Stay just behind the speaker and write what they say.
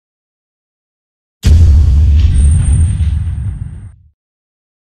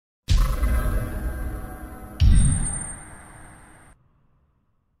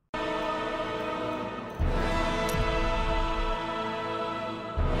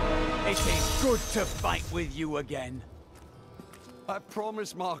It is good to fight with you again. I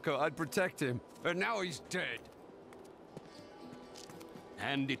promised Marco I'd protect him, and now he's dead.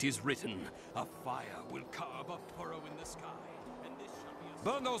 And it is written, a fire will carve a furrow in the sky, and this shall be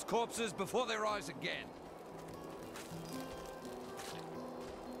a... Burn those corpses before they rise again.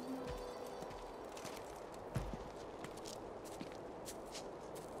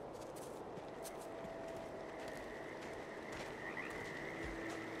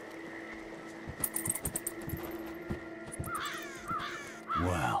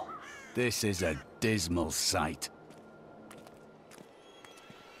 Well, this is a dismal sight.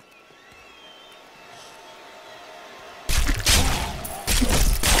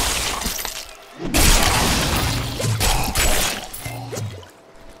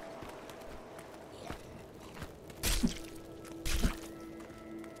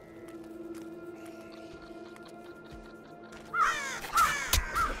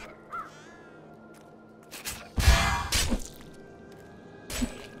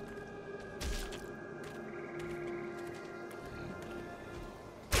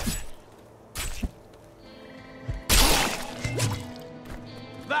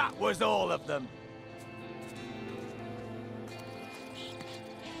 That was all of them.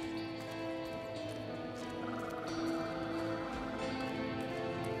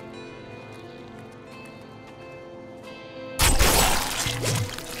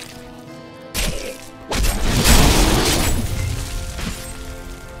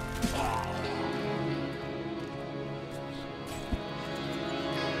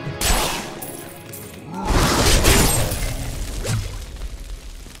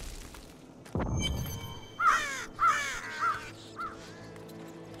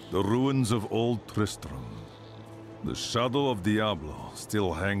 The ruins of Old Tristram. The shadow of Diablo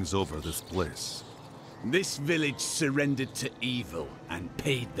still hangs over this place. This village surrendered to evil and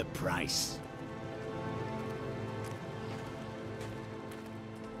paid the price.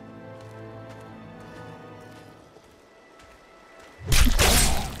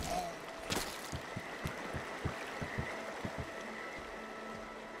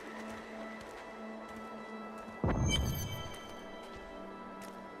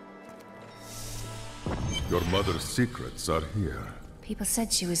 Your mother's secrets are here. People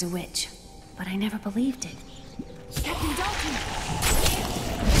said she was a witch, but I never believed it. Captain Dalton!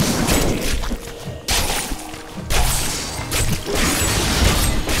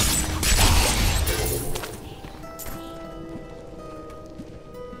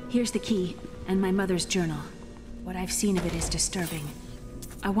 Here's the key, and my mother's journal. What I've seen of it is disturbing.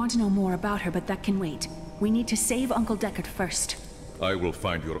 I want to know more about her, but that can wait. We need to save Uncle Deckard first. I will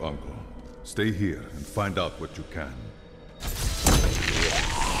find your uncle. Stay here and find out what you can.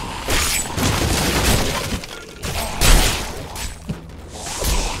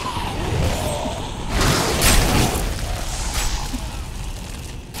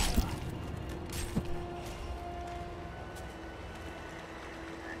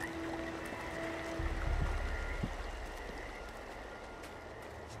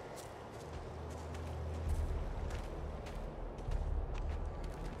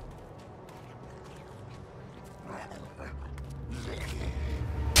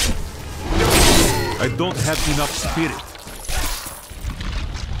 I don't have enough spirit.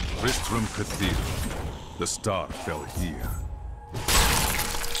 Tristram Cathedral. The star fell here.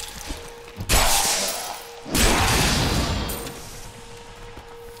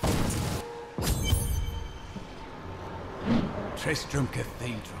 Tristram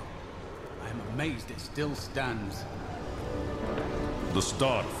Cathedral. I am amazed it still stands. The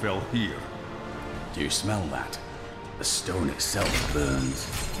star fell here. Do you smell that? The stone itself burns.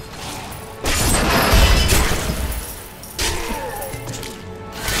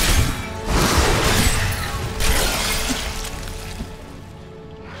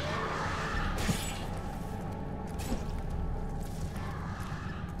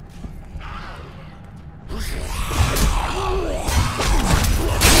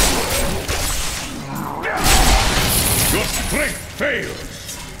 Your strength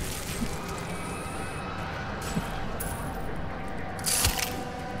fails!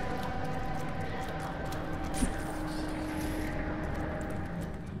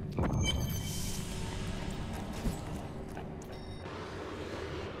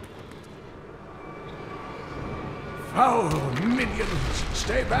 Foul minions,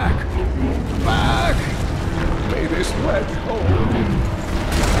 stay back! Back! May this ledge hold.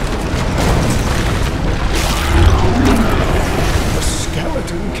 The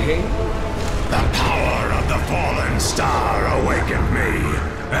Skeleton King? The power of the fallen star awakened me,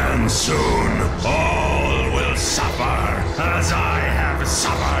 and soon all will suffer as I have have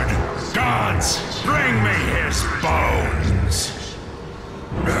suffered. Gods, bring me his bones!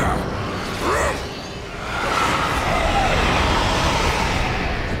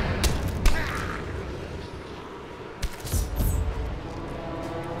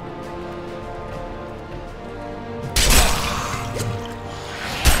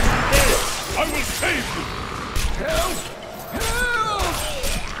 I will save you! Help! Help!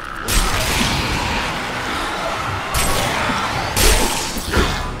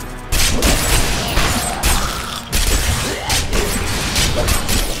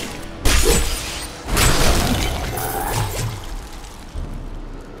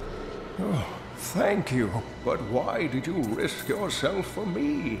 Oh, thank you. But why did you risk yourself for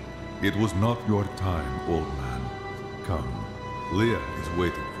me? It was not your time, old man. Come, Leah is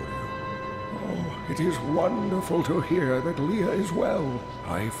waiting for you. Oh, it is wonderful to hear that Leah is well.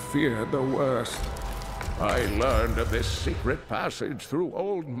 I feared the worst. I learned of this secret passage through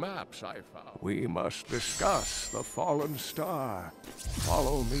old maps I found. We must discuss the fallen star.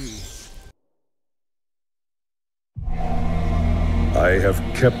 Follow me. I have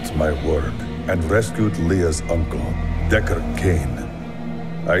kept my word and rescued Leah's uncle, Deckard Cain.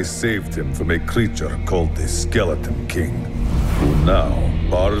 I saved him from a creature called the Skeleton King, who now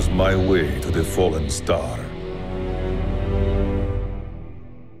bars my way to the fallen star.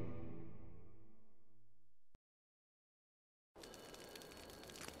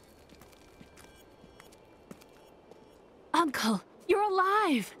 Uncle, you're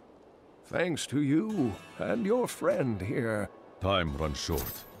alive! Thanks to you and your friend here. Time runs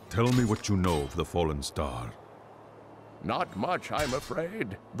short. Tell me what you know of the fallen star. Not much, I'm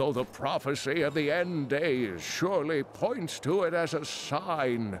afraid, though the prophecy of the end days surely points to it as a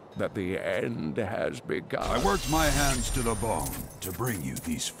sign that the end has begun. I worked my hands to the bone to bring you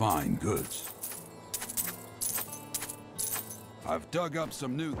these fine goods. I've dug up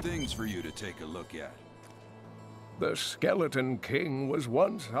some new things for you to take a look at. The Skeleton King was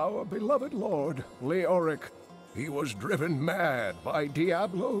once our beloved lord, Leoric. He was driven mad by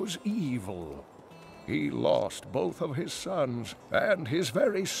Diablo's evil. He lost both of his sons and his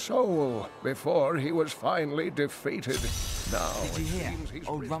very soul before he was finally defeated. Now Did you hear? he's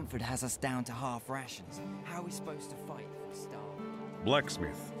Old risen. Rumford has us down to half rations. How are we supposed to fight if we starve?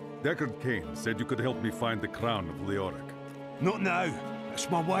 Blacksmith, Deckard Cain said you could help me find the crown of Leoric. Not now. It's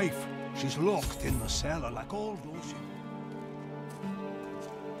my wife. She's locked in the cellar like all those.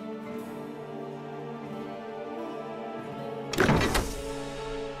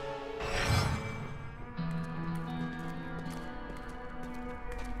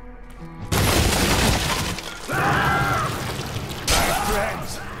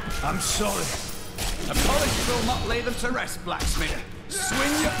 Friends, I'm sorry. The polish will not lay them to rest, blacksmith.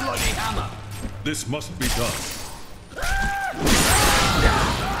 Swing your bloody hammer. This must be done.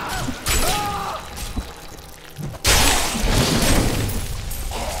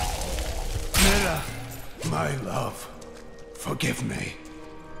 Mira, my love, forgive me.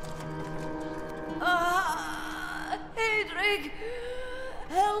 Hedrig,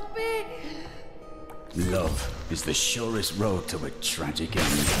 help me. Love is the surest road to a tragic end.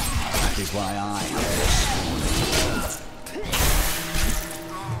 That is why I have sworn.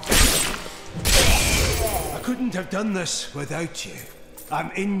 I couldn't have done this without you.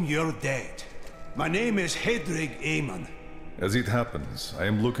 I'm in your debt. My name is Hedrig Aemon. As it happens, I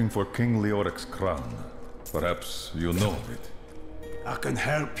am looking for King Leoric's crown. Perhaps you know of it. I can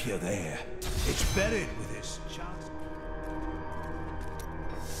help you there. It's buried with his chance.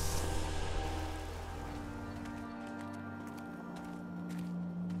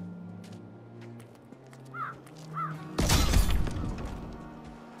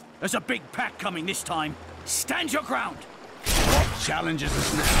 There's a big pack coming this time. Stand your ground. What challenges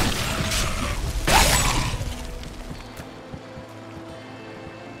us now?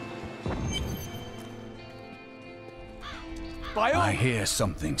 I hear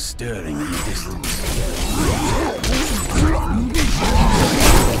something stirring in the distance.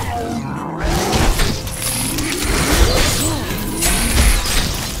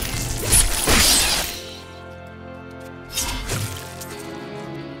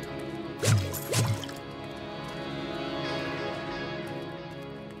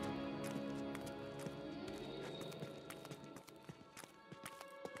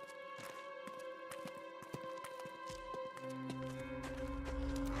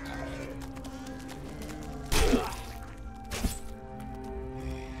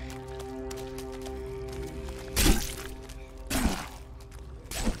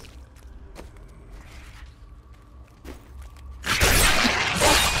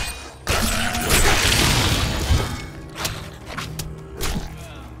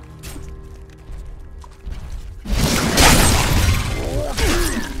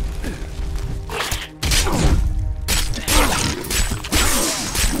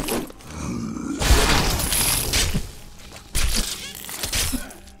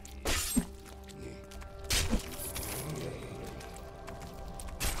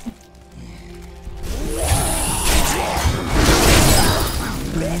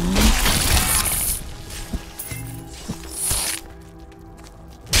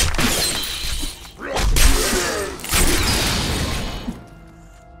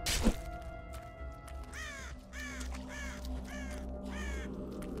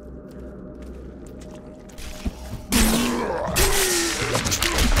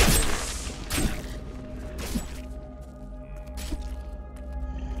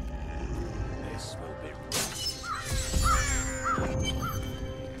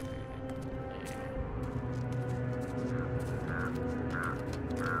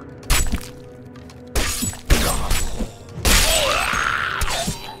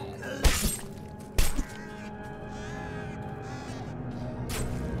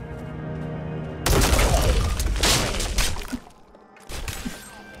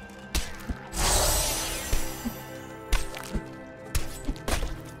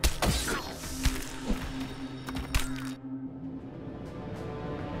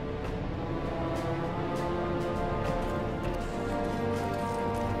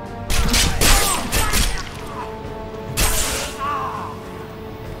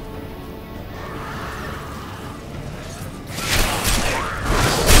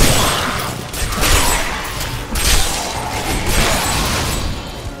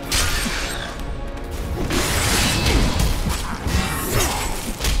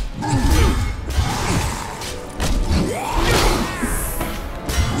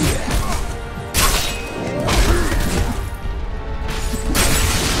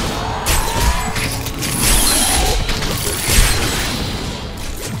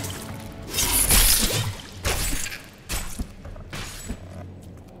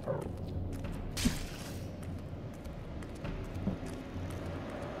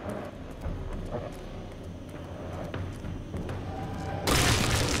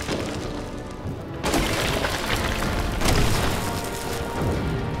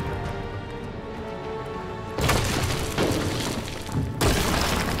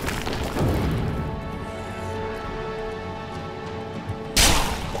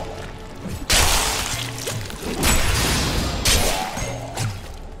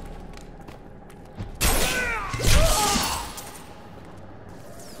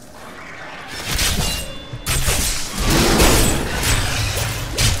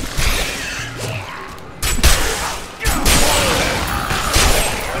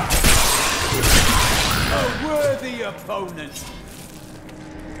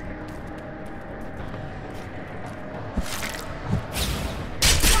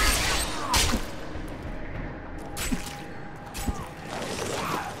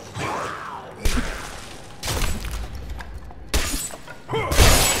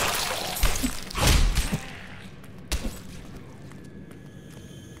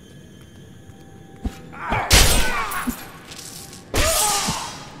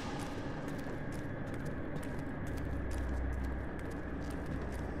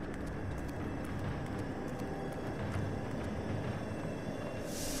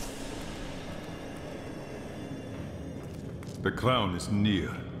 The crown is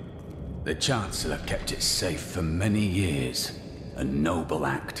near. The Chancellor kept it safe for many years. A noble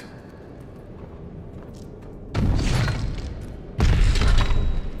act.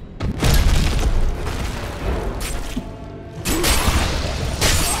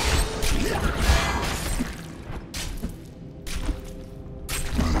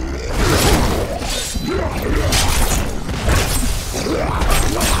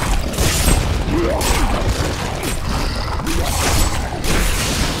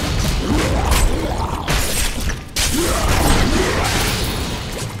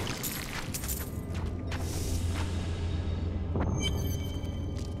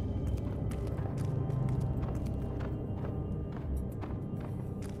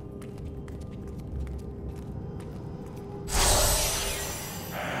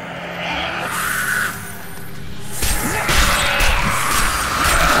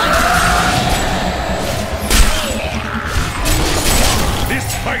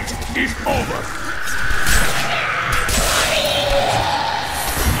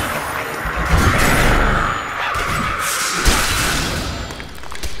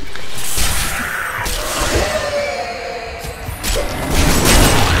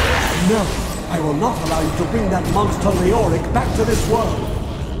 No, I will not allow you to bring that monster Leoric back to this world.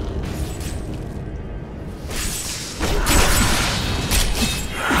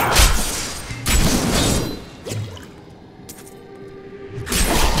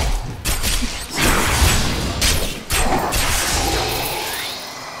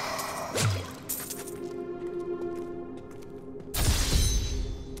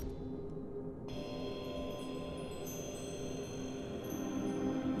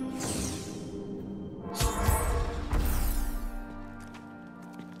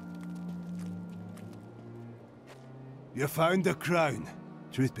 You found the crown.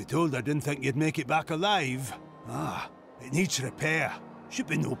 Truth be told, I didn't think you'd make it back alive. Ah, it needs repair. Should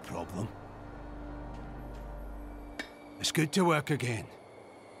be no problem. It's good to work again.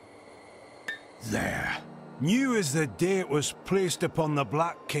 There. New as the day it was placed upon the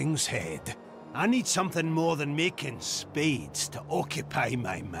Black King's head. I need something more than making spades to occupy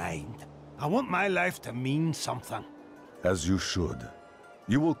my mind. I want my life to mean something. As you should.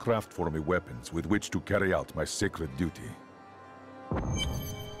 You will craft for me weapons with which to carry out my sacred duty.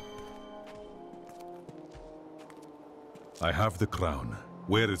 I have the crown.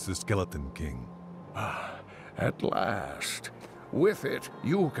 Where is the Skeleton King? At last. With it,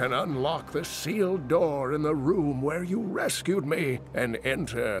 you can unlock the sealed door in the room where you rescued me and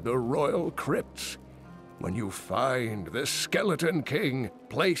enter the royal crypts. When you find the Skeleton King,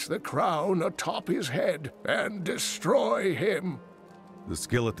 place the crown atop his head and destroy him. The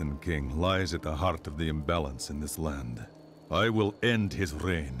Skeleton King lies at the heart of the imbalance in this land. I will end his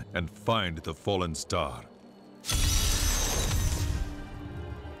reign and find the fallen star.